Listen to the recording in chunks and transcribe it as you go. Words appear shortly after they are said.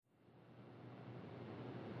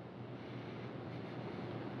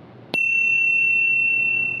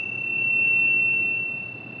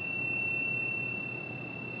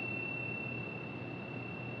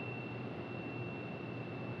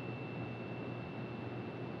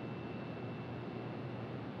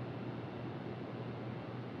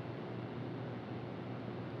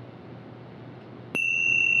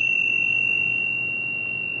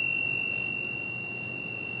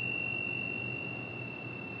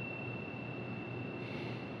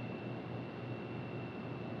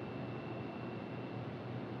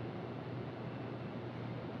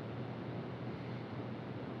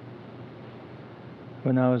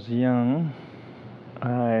When I was young,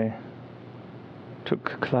 I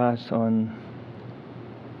took a class on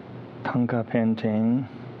Thangka painting,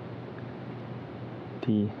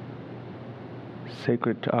 the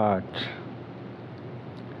sacred art.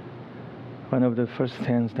 One of the first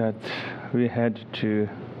things that we had to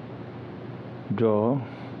draw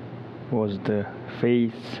was the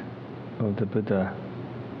face of the Buddha.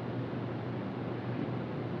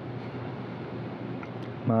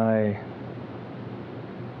 My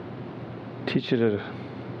teacher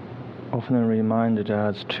often reminded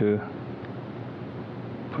us to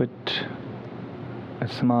put a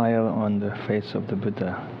smile on the face of the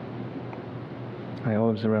Buddha. I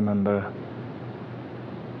always remember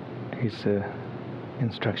his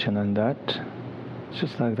instruction on that.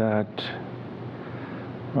 Just like that.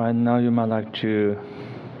 Right now you might like to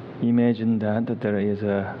imagine that there is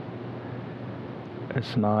a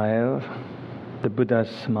smile, the Buddha's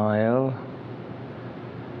smile,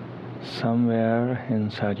 somewhere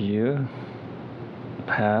inside you,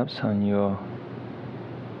 perhaps on your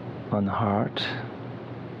own heart.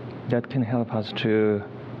 That can help us to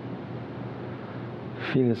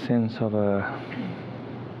feel a sense of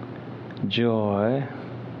joy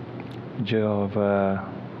of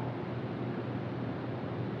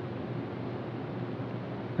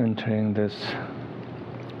entering this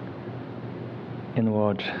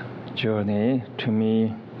inward journey. To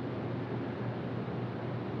me,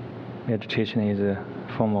 meditation is a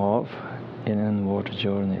form of an inward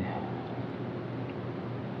journey.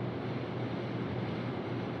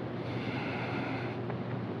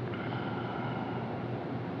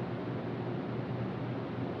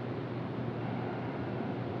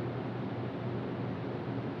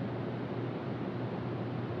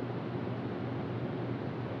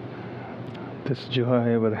 This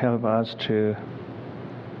joy will help us to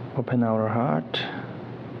open our heart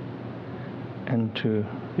and to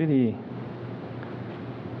really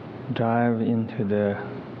dive into the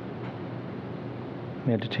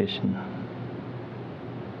meditation.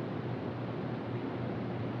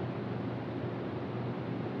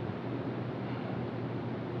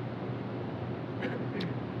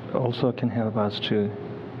 Also can help us to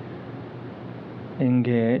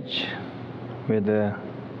engage with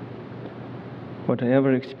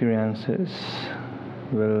whatever experiences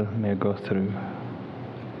we may go through.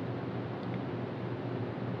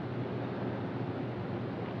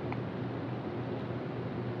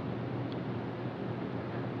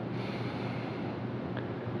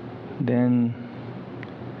 Then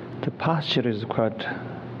the posture is quite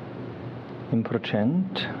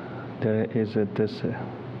important. There is this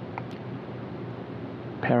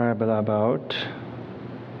parable about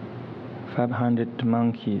 500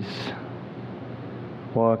 monkeys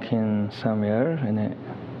walking somewhere in a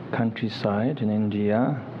countryside in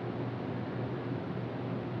India,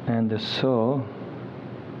 and they saw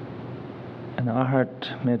an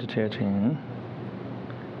arhat meditating.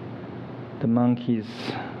 The monkeys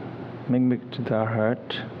mimicked the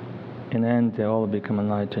arhat, and then they all become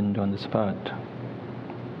enlightened on the spot.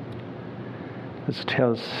 This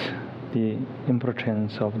tells the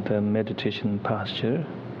importance of the meditation posture.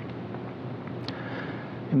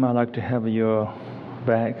 You might like to have your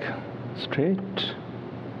back straight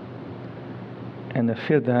and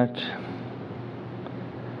feel that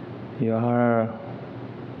you are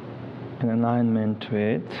in alignment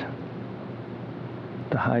with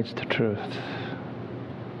the highest truth.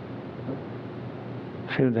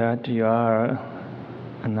 Feel that you are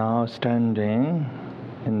now standing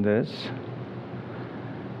in this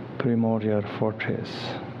primordial fortress.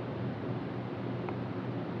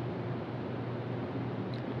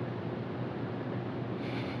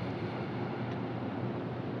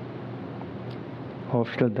 Or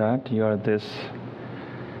feel that you are this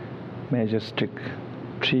majestic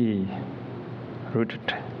tree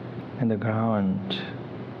rooted in the ground.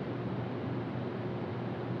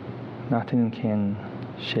 Nothing can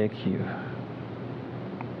shake you.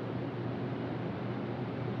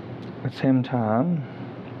 At the same time,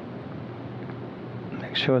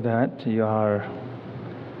 make sure that you are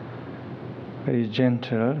very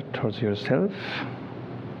gentle towards yourself.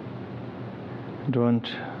 Don't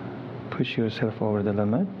push yourself over the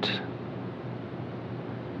limit.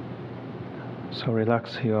 So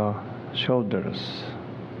relax your shoulders.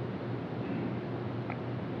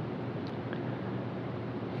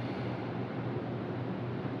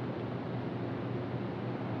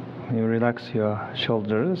 When you relax your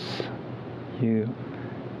shoulders, you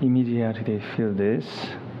immediately feel this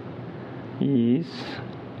ease,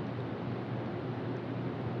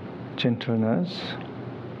 gentleness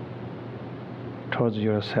towards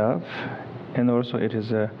yourself, and also it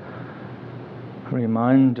is a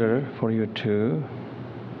reminder for you to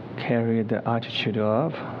carry the attitude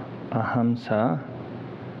of ahimsa,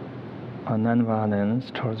 or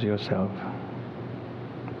non-violence towards yourself.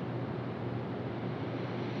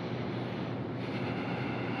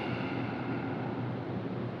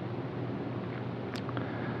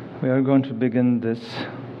 We are going to begin this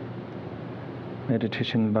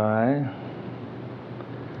meditation by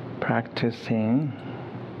practicing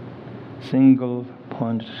single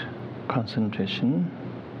point concentration.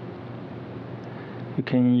 You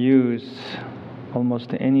can use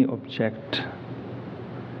almost any object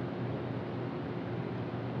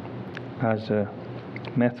as a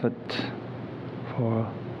method for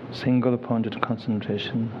single pointed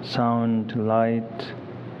concentration. Sound, light,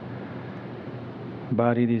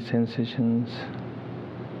 bodily sensations,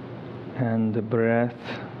 and the breath.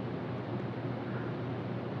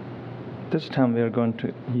 This time we are going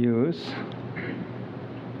to use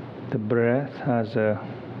the breath as the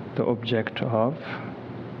object of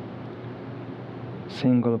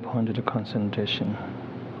single pointed concentration.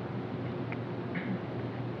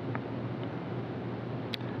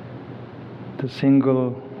 The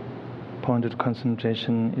single pointed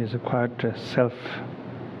concentration is quite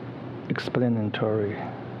self-explanatory.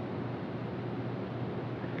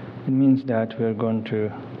 It means that we are going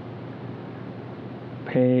to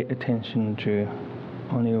pay attention to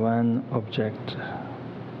only one object.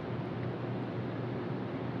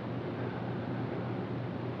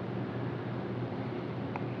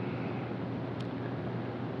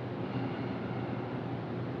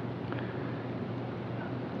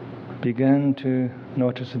 Begin to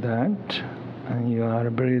notice that, and you are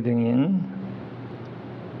breathing in.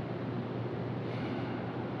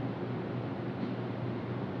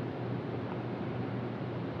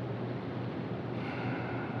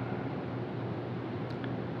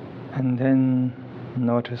 And then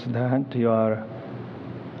notice that you are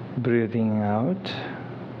breathing out.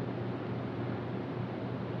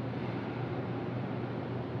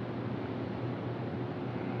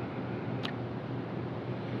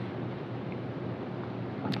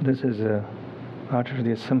 This is a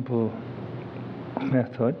utterly simple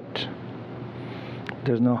method.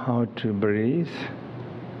 There's no how to breathe.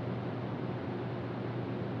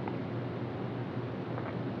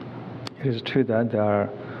 It is true that there are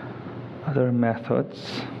other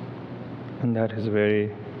methods, and that is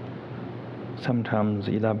very sometimes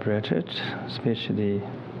elaborated, especially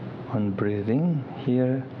on breathing.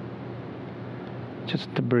 Here,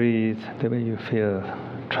 just breathe the way you feel.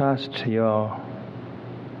 Trust your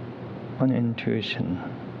own intuition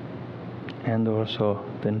and also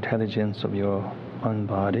the intelligence of your own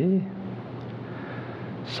body.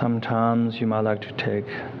 Sometimes you might like to take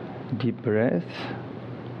deep breath,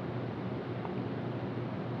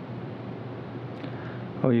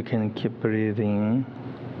 or you can keep breathing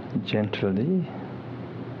gently.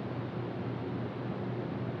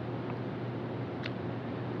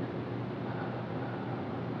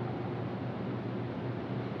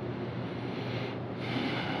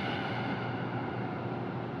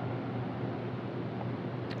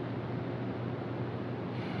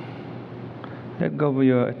 Let go of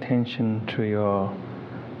your attention to your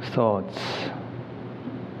thoughts,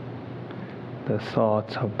 the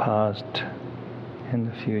thoughts of past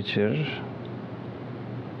and the future.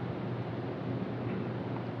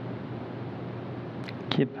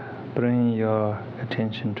 Keep bringing your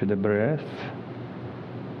attention to the breath.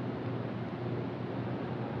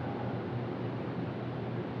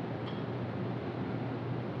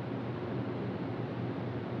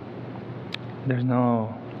 There's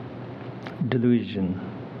no delusion,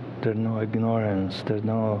 there's no ignorance, there's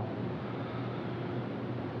no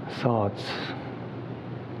thoughts,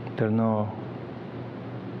 there's no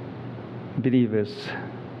believers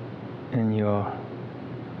in your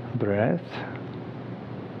breath.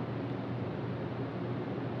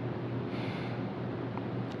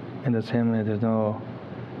 In the same way, there's no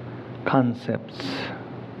concepts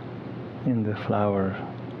in the flower,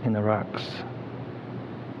 in the rocks,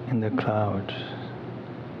 in the cloud.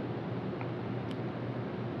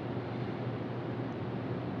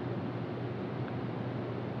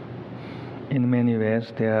 In many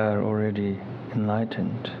ways, they are already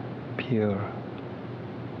enlightened, pure,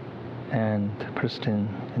 and pristine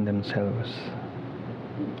in themselves.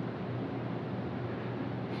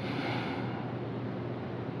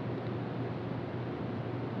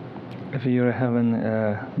 If you're having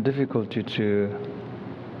difficulty to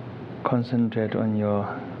concentrate on your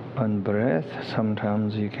own breath,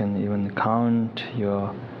 sometimes you can even count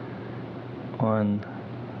your own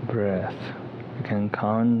breath. You can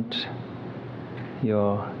count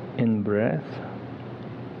your in-breath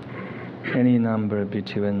any number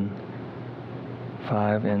between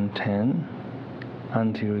 5 and 10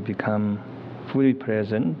 until you become fully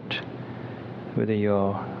present with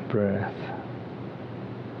your breath.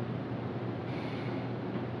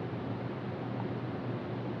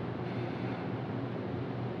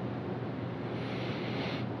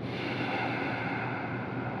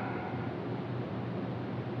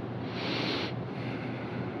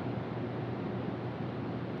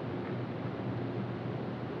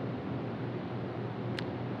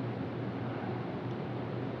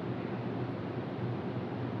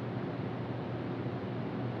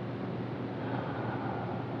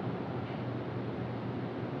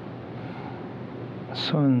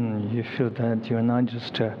 Soon you feel that you're not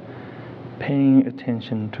just paying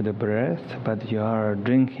attention to the breath, but you are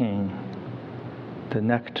drinking the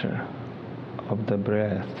nectar of the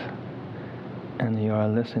breath, and you are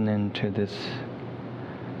listening to this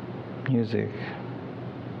music,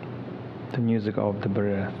 the music of the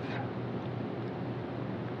breath.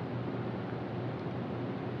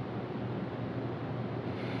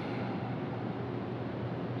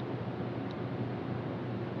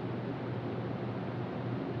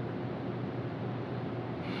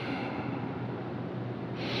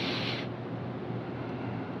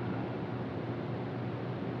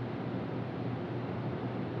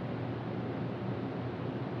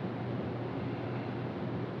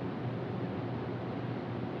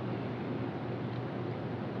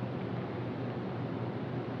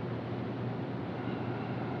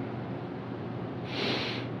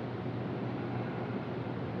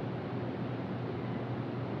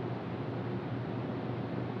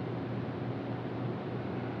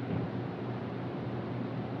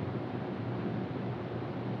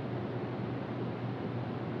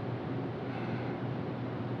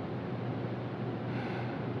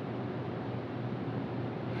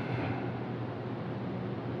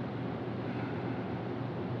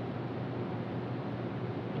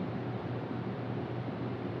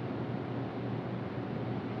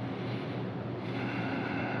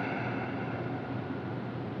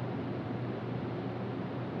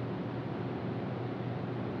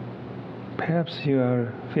 Perhaps you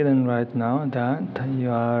are feeling right now that you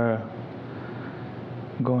are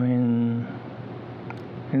going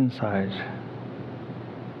inside.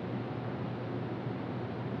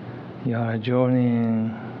 You are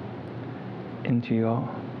journeying into your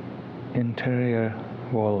interior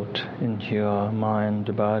world, into your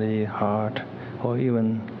mind, body, heart, or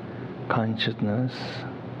even consciousness.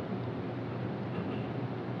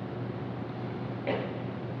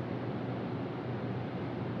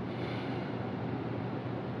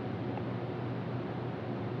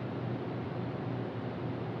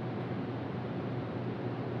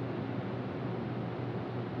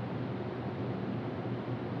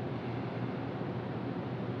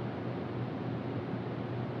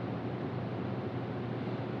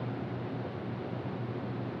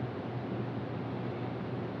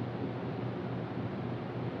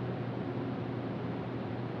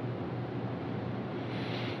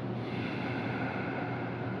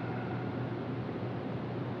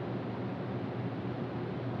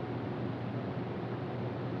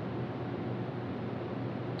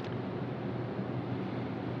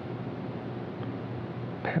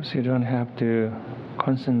 Perhaps you don't have to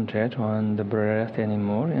concentrate on the breath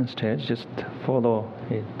anymore. Instead, just follow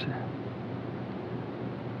it.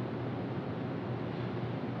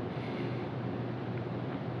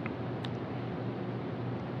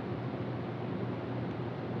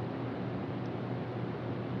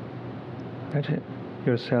 Let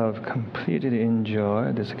yourself completely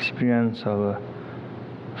enjoy this experience of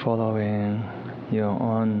following your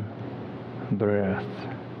own breath.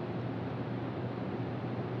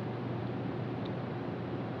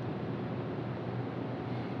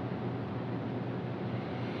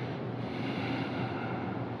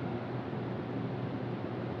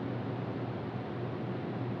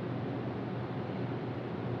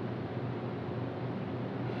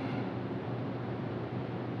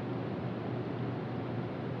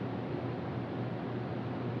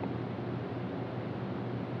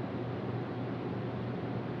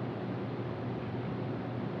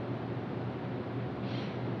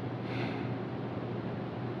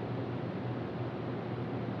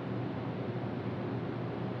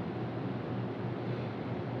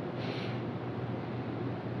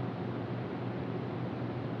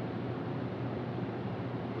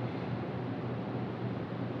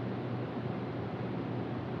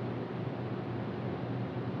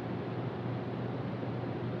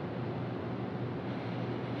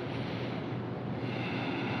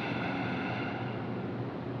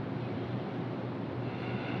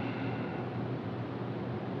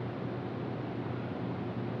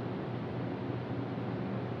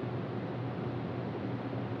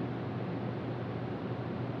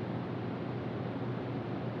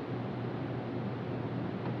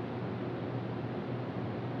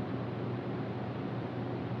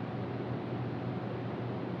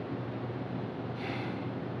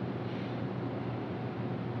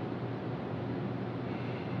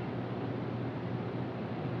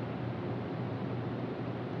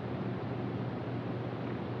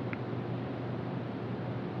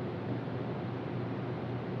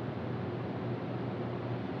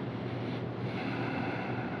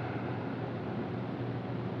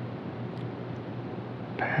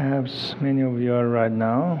 Perhaps many of you are right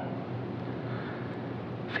now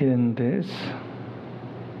feeling this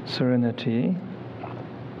serenity,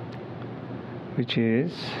 which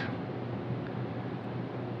is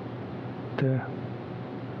the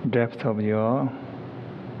depth of your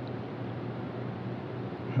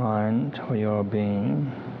mind or your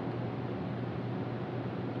being.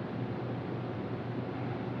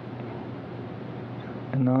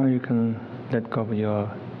 And now you can let go of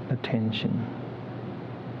your attention.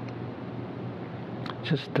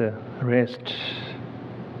 Just rest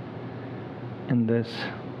in this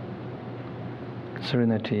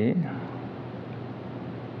serenity.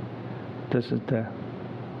 This is the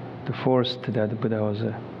force that the Buddha was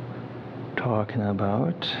talking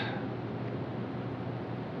about.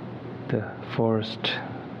 The force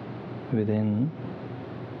within.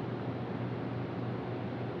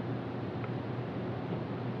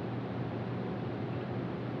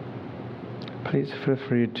 Please feel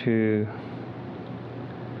free to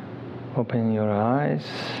open your eyes,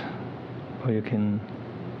 or you can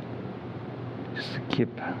just keep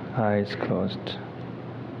eyes closed.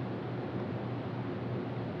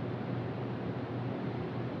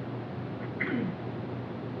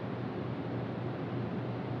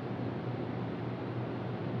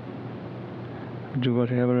 Do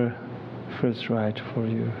whatever feels right for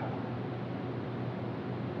you.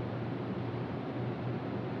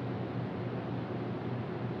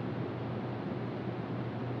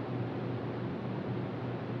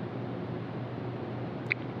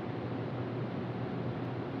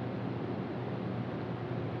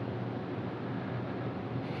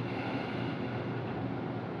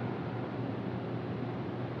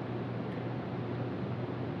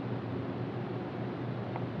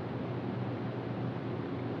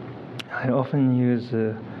 I often use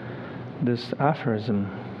this aphorism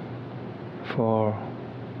for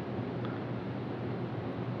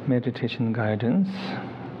meditation guidance.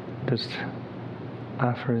 This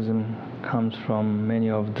aphorism comes from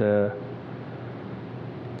many of the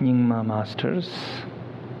Nyingma masters.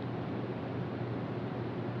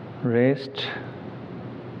 Rest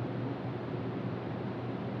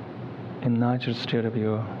in natural state of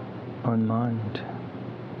your own mind.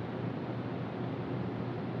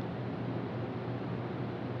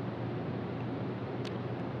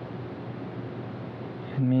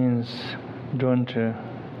 It means don't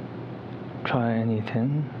try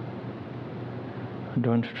anything.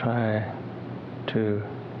 Don't try to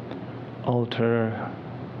alter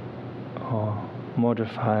or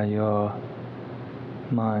modify your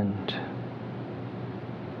mind.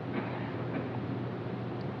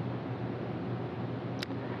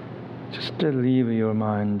 Just leave your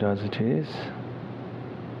mind as it is.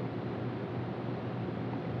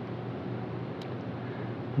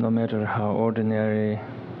 No matter how ordinary,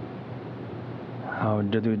 how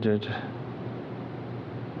deluded,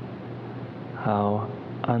 how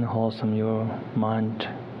unwholesome your mind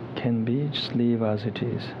can be, just leave as it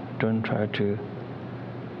is. Don't try to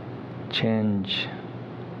change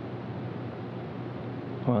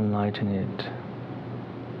or enlighten it.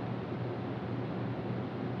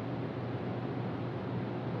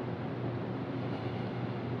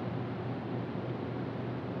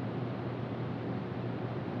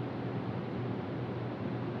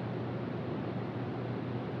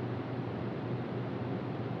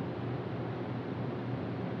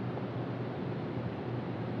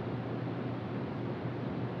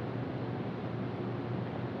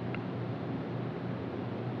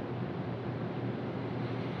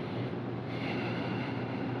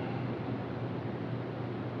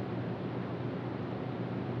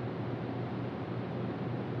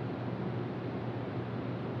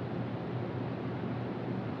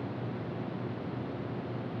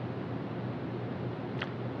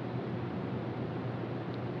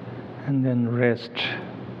 And then rest,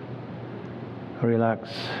 relax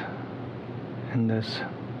in this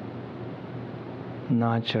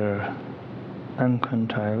natural,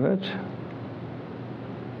 uncontrived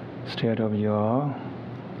state of your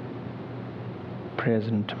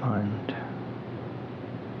present mind.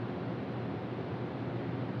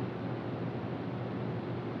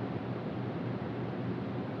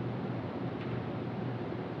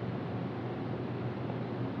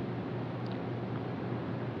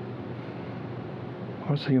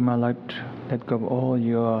 Also, you might like to let go of all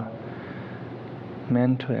your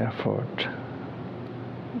mental effort.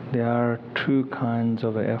 There are two kinds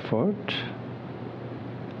of effort: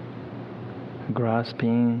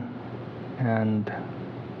 grasping and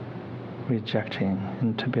rejecting.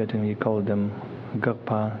 In Tibetan, we call them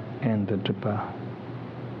gakpa and drupa.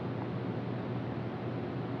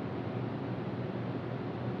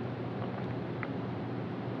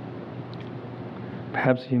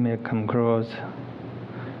 Perhaps you may come across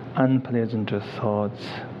unpleasant thoughts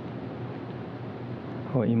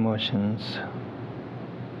or emotions.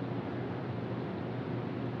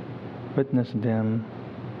 Witness them.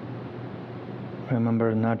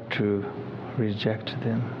 Remember not to reject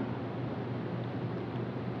them.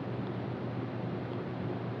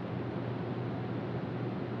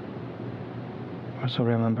 Also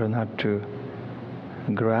remember not to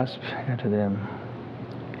grasp at them.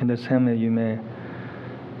 In the same way, you may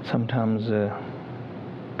sometimes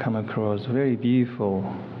come across very beautiful,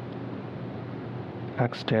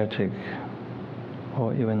 ecstatic,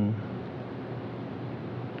 or even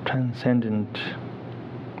transcendent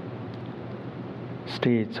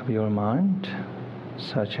states of your mind,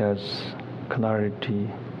 such as clarity,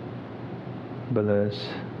 bliss,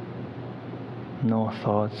 no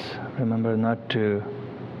thoughts. Remember not to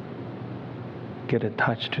get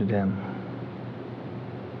attached to them.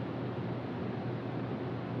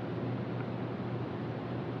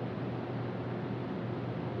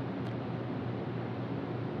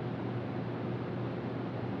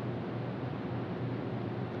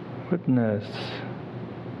 Witness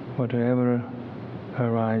whatever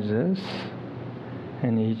arises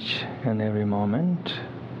in each and every moment.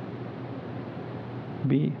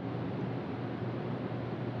 Be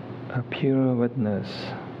a pure witness.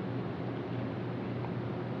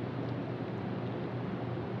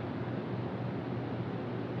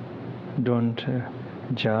 Don't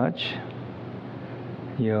judge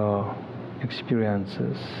your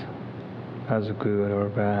experiences as good or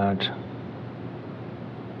bad.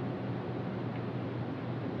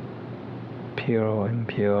 Pure or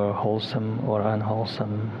impure, wholesome or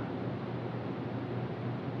unwholesome.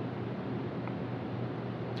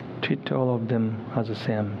 Treat all of them as the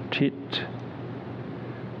same. Treat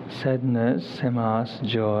sadness same as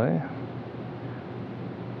joy,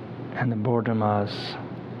 and boredom as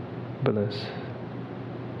bliss.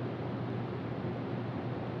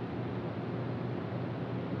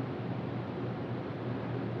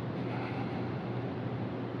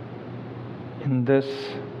 In this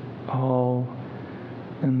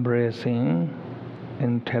all-embracing,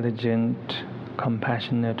 intelligent,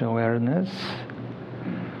 compassionate awareness,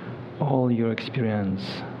 all your experience,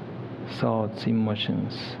 thoughts,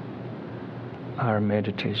 emotions are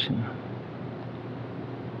meditation.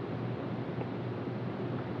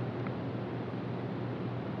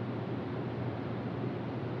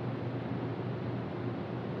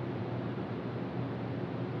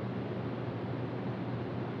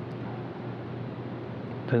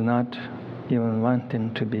 There's not even one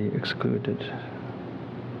thing to be excluded.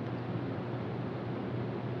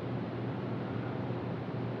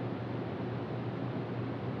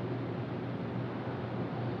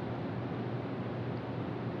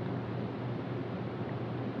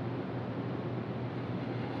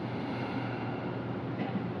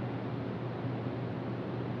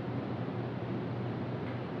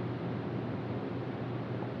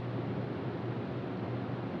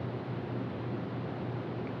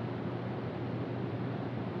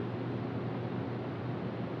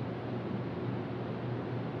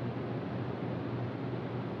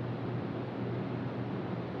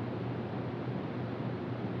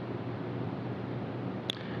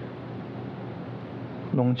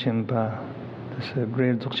 Longchenpa, this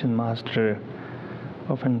great Dzogchen master,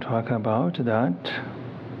 often talk about that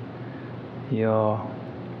your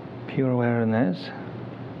pure awareness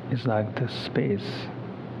is like the space.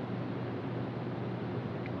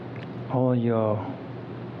 All your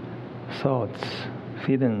thoughts,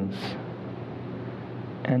 feelings,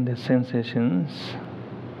 and the sensations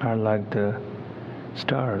are like the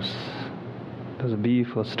stars, those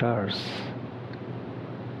beautiful stars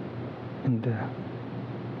in the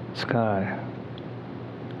sky,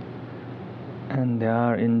 and they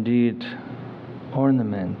are indeed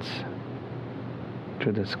ornaments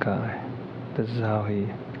to the sky. This is how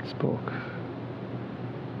he spoke.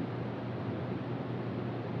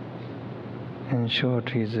 In short,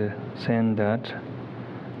 he's saying that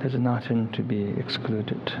there's nothing to be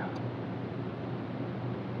excluded.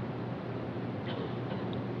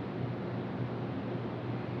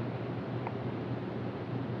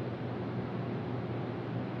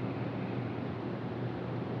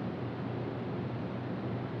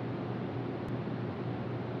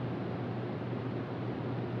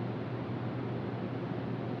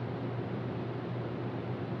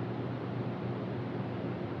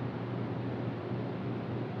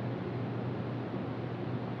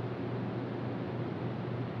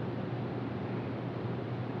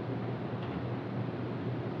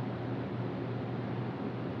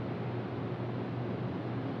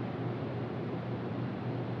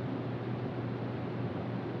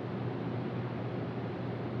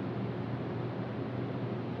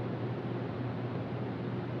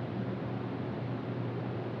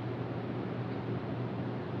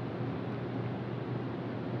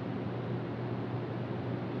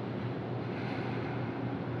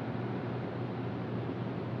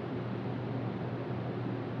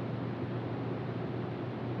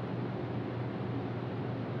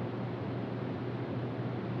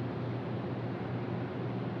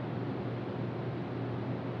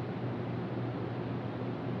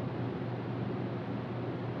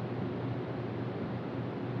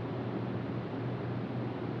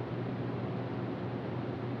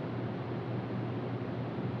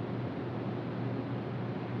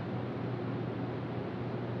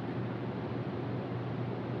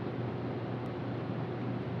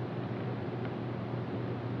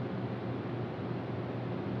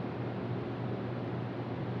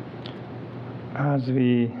 As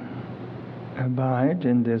we abide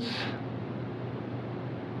in this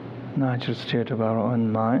natural state of our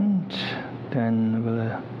own mind, then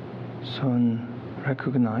we'll soon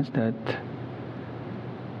recognize that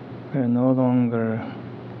we're no longer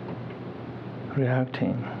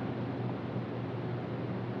reacting.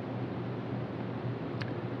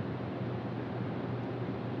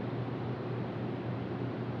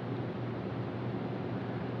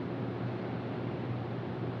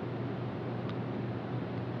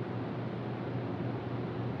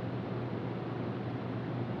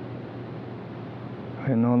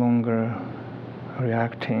 We're no longer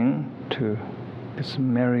reacting to this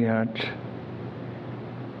myriad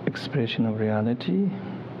expression of reality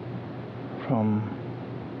from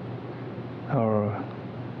our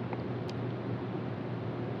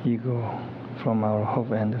ego, from our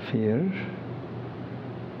hope and fear.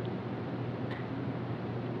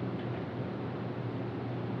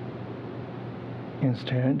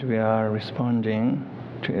 Instead, we are responding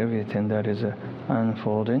to everything that is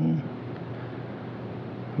unfolding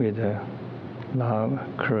with love,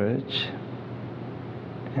 courage,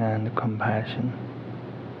 and compassion.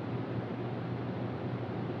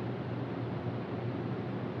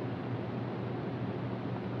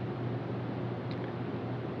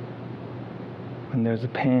 When there's a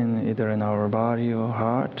pain either in our body or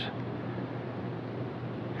heart,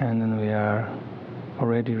 and then we are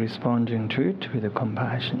already responding to it with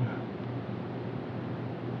compassion.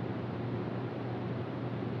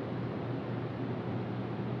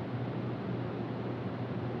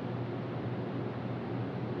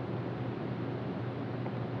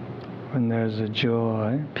 When there's a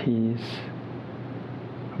joy, peace,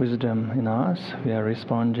 wisdom in us, we are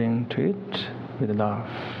responding to it with love.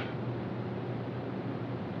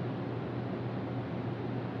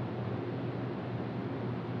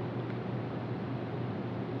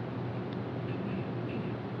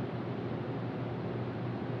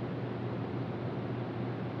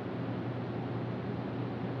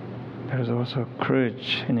 There's also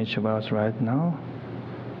courage in each of us right now.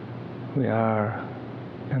 We are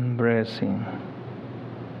embracing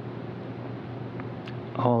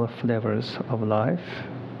all flavors of life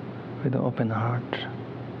with an open heart.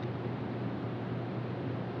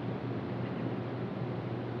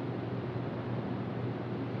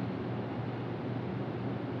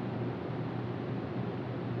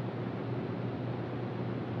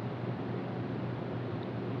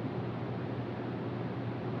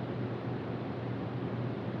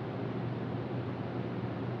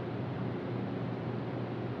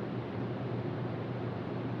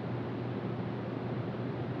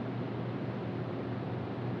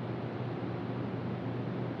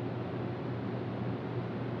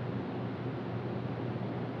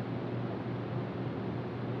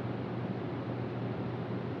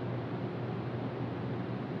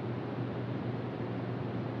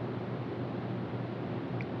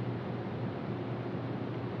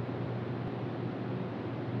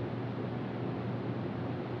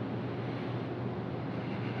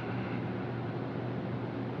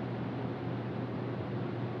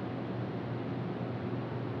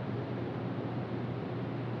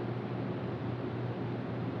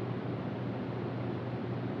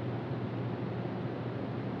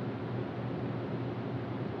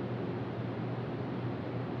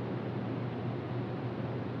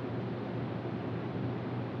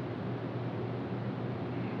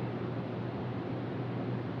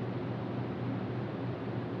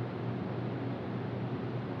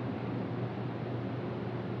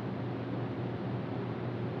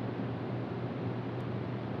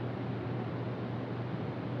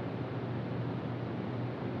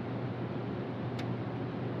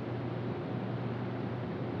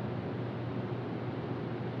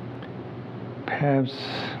 Perhaps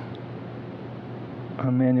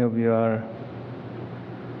many of you are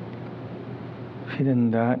feeling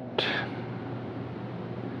that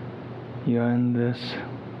you are in this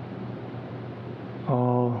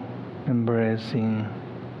all-embracing,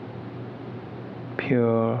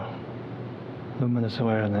 pure, luminous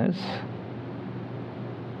awareness.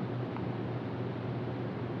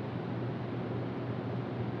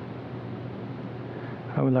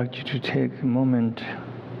 I would like you to take a moment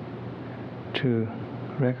to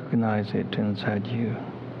recognize it inside you.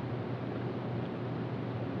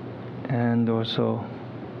 And also,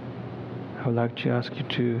 I would like to ask you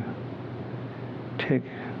to take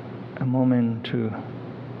a moment to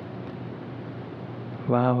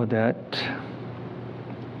vow that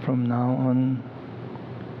from now on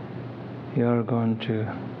you are going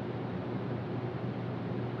to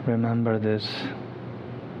remember this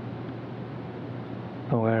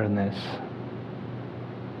awareness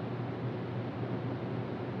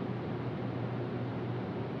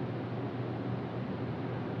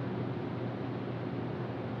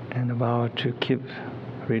and vow to keep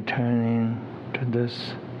returning to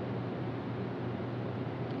this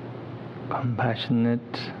compassionate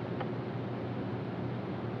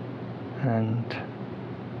and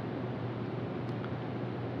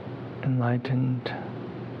enlightened,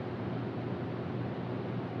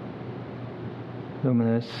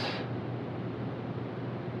 luminous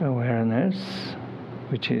awareness,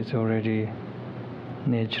 which is already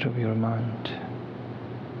nature of your mind.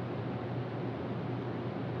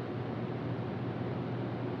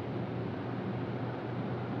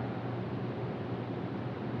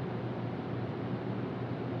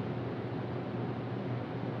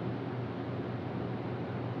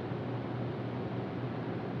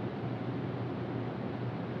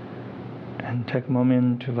 And take a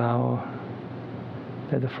moment to vow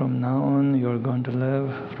that from now on you're going to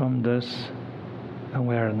live from this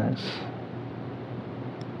awareness.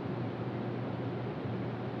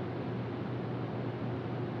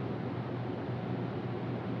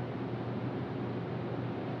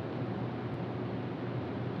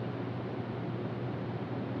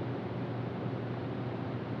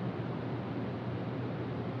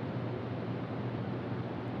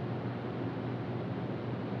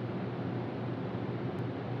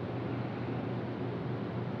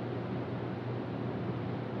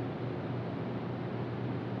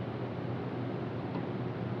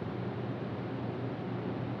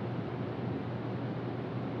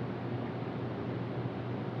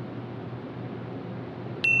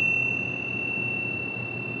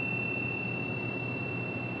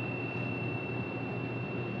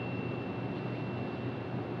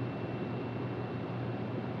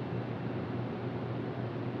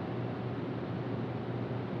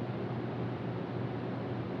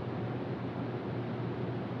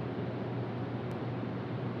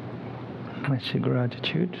 Much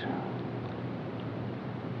gratitude.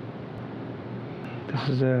 This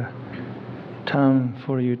is a time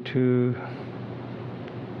for you to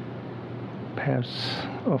perhaps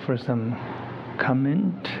offer some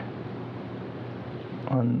comment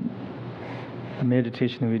on the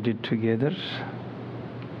meditation we did together,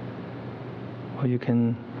 or you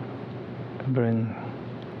can bring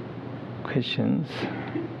questions.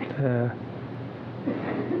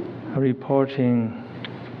 Reporting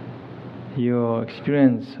your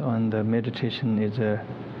experience on the meditation is a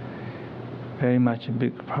very much a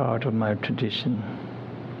big part of my tradition,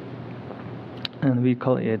 and we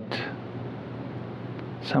call it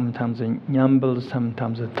sometimes a nyambal,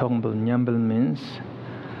 sometimes a thongbal. Nyambal means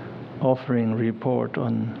offering report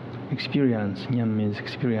on experience. Nyam means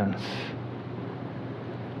experience.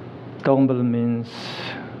 Thongbal means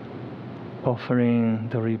offering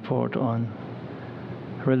the report on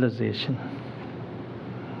realization.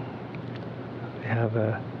 We have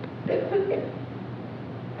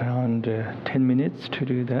around 10 minutes to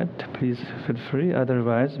do that. Please feel free.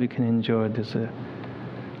 Otherwise, we can enjoy this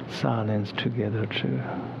silence together too.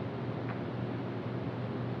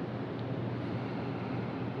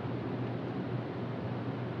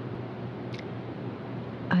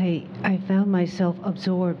 I found myself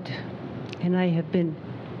absorbed, and I have been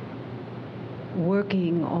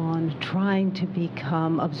working on trying to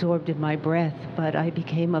become absorbed in my breath, but I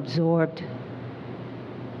became absorbed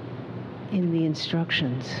in the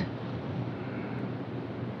instructions.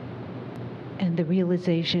 And the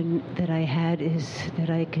realization that I had is that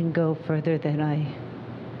I can go further than I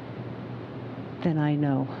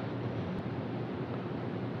know.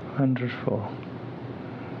 Wonderful.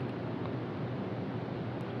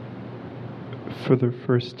 For the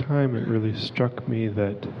first time, it really struck me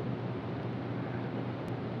that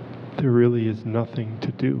there really is nothing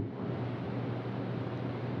to do,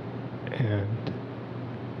 and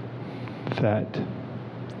that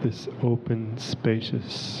this open,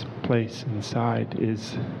 spacious place inside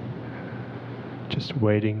is just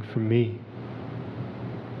waiting for me.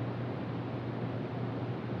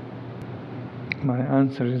 My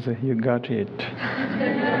answer is you got it.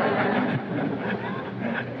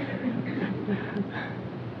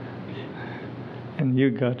 And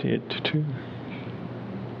you got it too.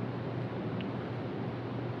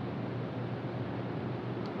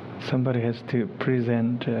 Somebody has to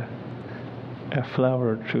present a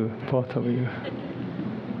flower to both of you.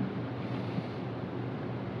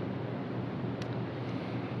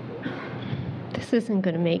 This isn't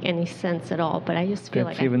going to make any sense at all, but I just feel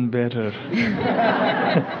That's even better.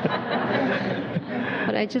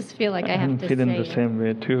 But I just feel like I have to say. I'm feeling the same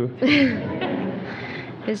way too.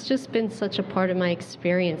 It's just been such a part of my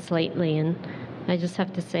experience lately, and I just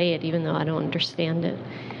have to say it, even though I don't understand it.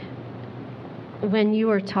 When you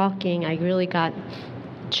were talking, I really got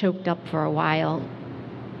choked up for a while.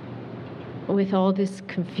 with all this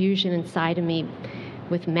confusion inside of me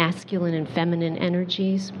with masculine and feminine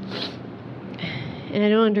energies. And I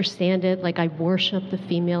don't understand it. Like, I worship the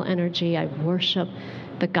female energy. I worship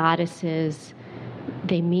the goddesses.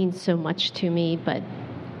 They mean so much to me, but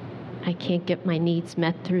I can't get my needs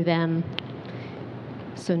met through them.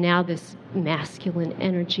 So now this masculine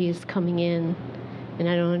energy is coming in, and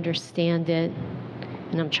I don't understand it.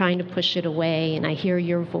 And I'm trying to push it away, and I hear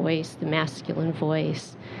your voice, the masculine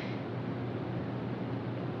voice.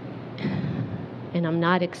 And I'm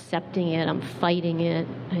not accepting it. I'm fighting it.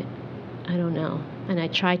 I don't know. And I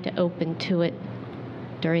tried to open to it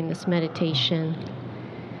during this meditation.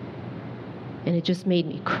 And it just made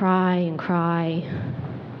me cry and cry.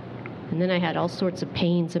 And then I had all sorts of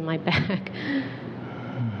pains in my back.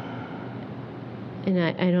 And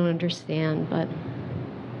I don't understand, but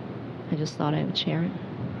I just thought I would share it.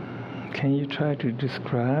 Can you try to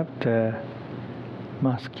describe the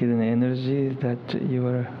masculine energy that you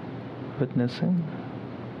were witnessing?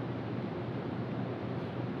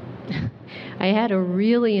 I had a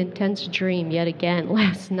really intense dream yet again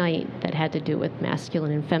last night that had to do with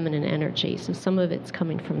masculine and feminine energy. So some of it's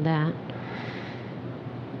coming from that.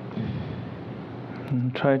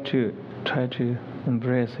 And try to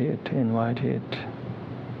embrace it, invite it.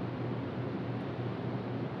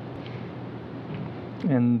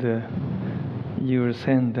 And you were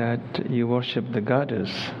saying that you worship the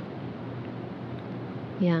goddess.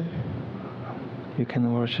 Yeah. You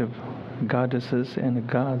can worship goddesses and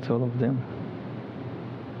gods, all of them.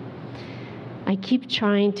 I keep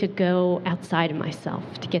trying to go outside of myself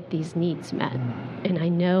to get these needs met. And I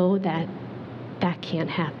know that that can't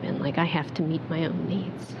happen. Like, I have to meet my own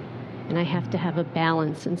needs. And I have to have a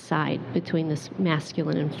balance inside between this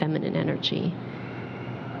masculine and feminine energy.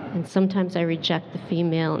 And sometimes I reject the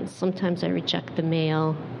female, and sometimes I reject the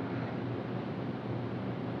male.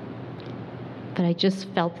 But I just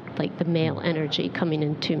felt like the male energy coming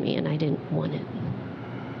into me, and I didn't want it.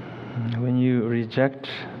 When you reject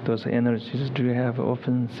those energies, do you have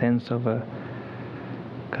often sense of a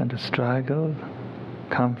kind of struggle,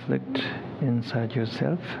 conflict inside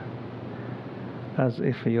yourself? As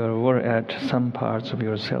if you were at some parts of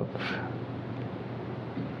yourself.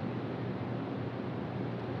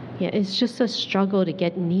 Yeah, it's just a struggle to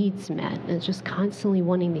get needs met. It's just constantly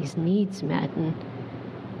wanting these needs met. And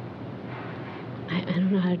I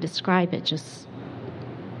don't know how to describe it. Just,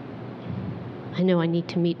 I know I need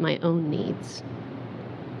to meet my own needs.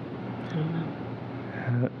 I don't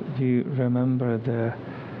know. Do you remember the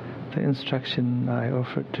instruction I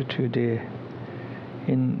offered to today?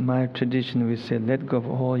 In my tradition, we say, let go of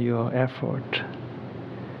all your effort.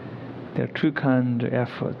 There are two kinds of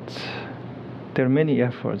efforts. There are many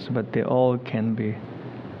efforts, but they all can be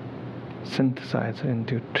synthesized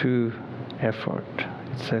into two efforts.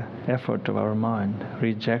 It's an effort of our mind,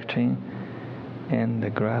 rejecting and the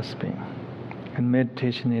grasping. And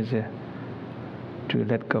meditation is to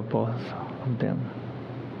let go of both of them.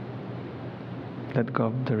 Let go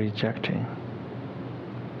of the rejecting.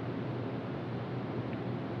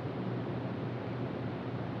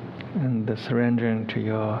 And the surrendering to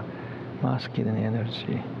your masculine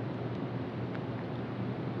energy.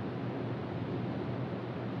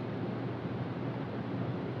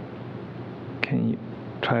 Can you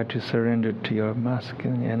try to surrender to your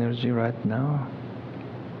masculine energy right now?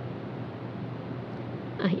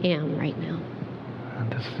 I am right now.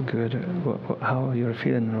 And this is good. How you're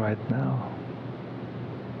feeling right now?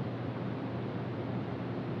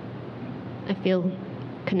 I feel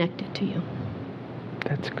connected to you.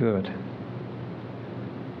 That's good.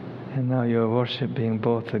 And now you're worshiping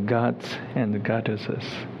both the gods and the goddesses.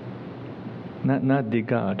 Not the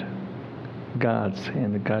God. Gods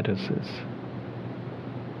and the goddesses.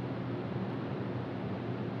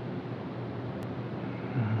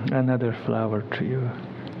 Another flower to you.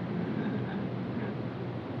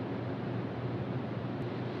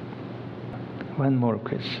 One more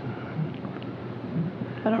question.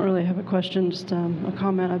 I don't really have a question, just a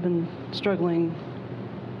comment. I've been struggling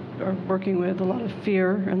or working with a lot of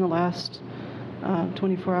fear in the last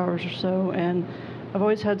 24 hours or so, and I've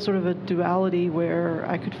always had sort of a duality where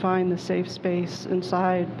I could find the safe space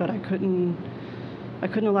inside, but I couldn't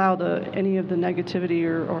allow any of the negativity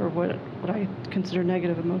or what I consider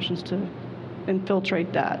negative emotions to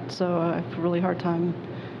infiltrate that. So I have a really hard time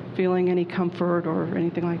feeling any comfort or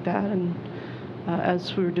anything like that. And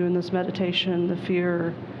as we were doing this meditation, the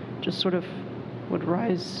fear just sort of would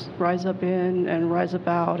rise up in and rise up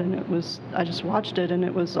out, and I just watched it, and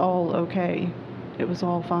it was all okay. It was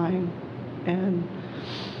all fine, and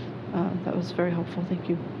that was very helpful. Thank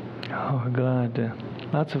you. Oh, glad.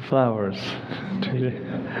 Lots of flowers.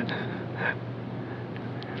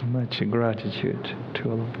 Much gratitude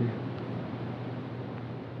to all of you.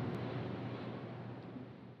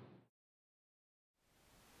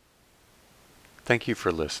 Thank you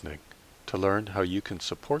for listening. To learn how you can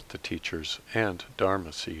support the teachers and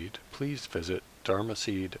Dharma Seed, please visit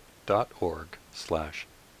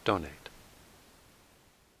dharmaseed.org/donate.